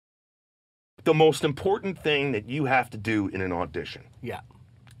the most important thing that you have to do in an audition. Yeah.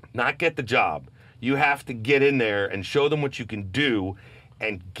 Not get the job. You have to get in there and show them what you can do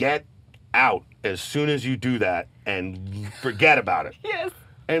and get out as soon as you do that and forget about it. Yes.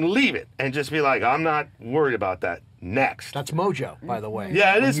 And leave it and just be like, I'm not worried about that. Next. That's mojo, by the way.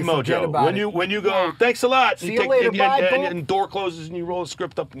 Yeah, it When is you forget mojo. about When it. you go, thanks a lot. See you later, bye, and Bob. the door closes and you roll the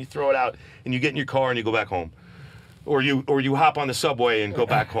script up and you throw it out and you get in your car and you go back home. Or you hop on the subway and go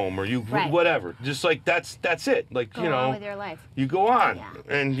back home, or you whatever. Just like that's it. Like Go you know, on with your life. you go on,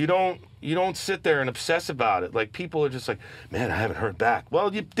 and you don't sit there and obsess about it. Like people are just like, man, I haven't heard back.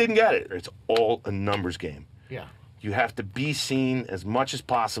 Well, you didn't get it. It's all a numbers game. Yeah. You have to be seen as much as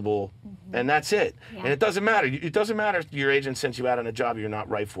possible, and that's it. And it doesn't matter. It doesn't matter if your agent sends you out on a job you're not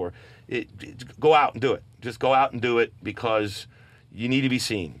right for. Go out and do it. Just go out and do it because you need to be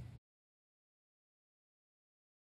seen.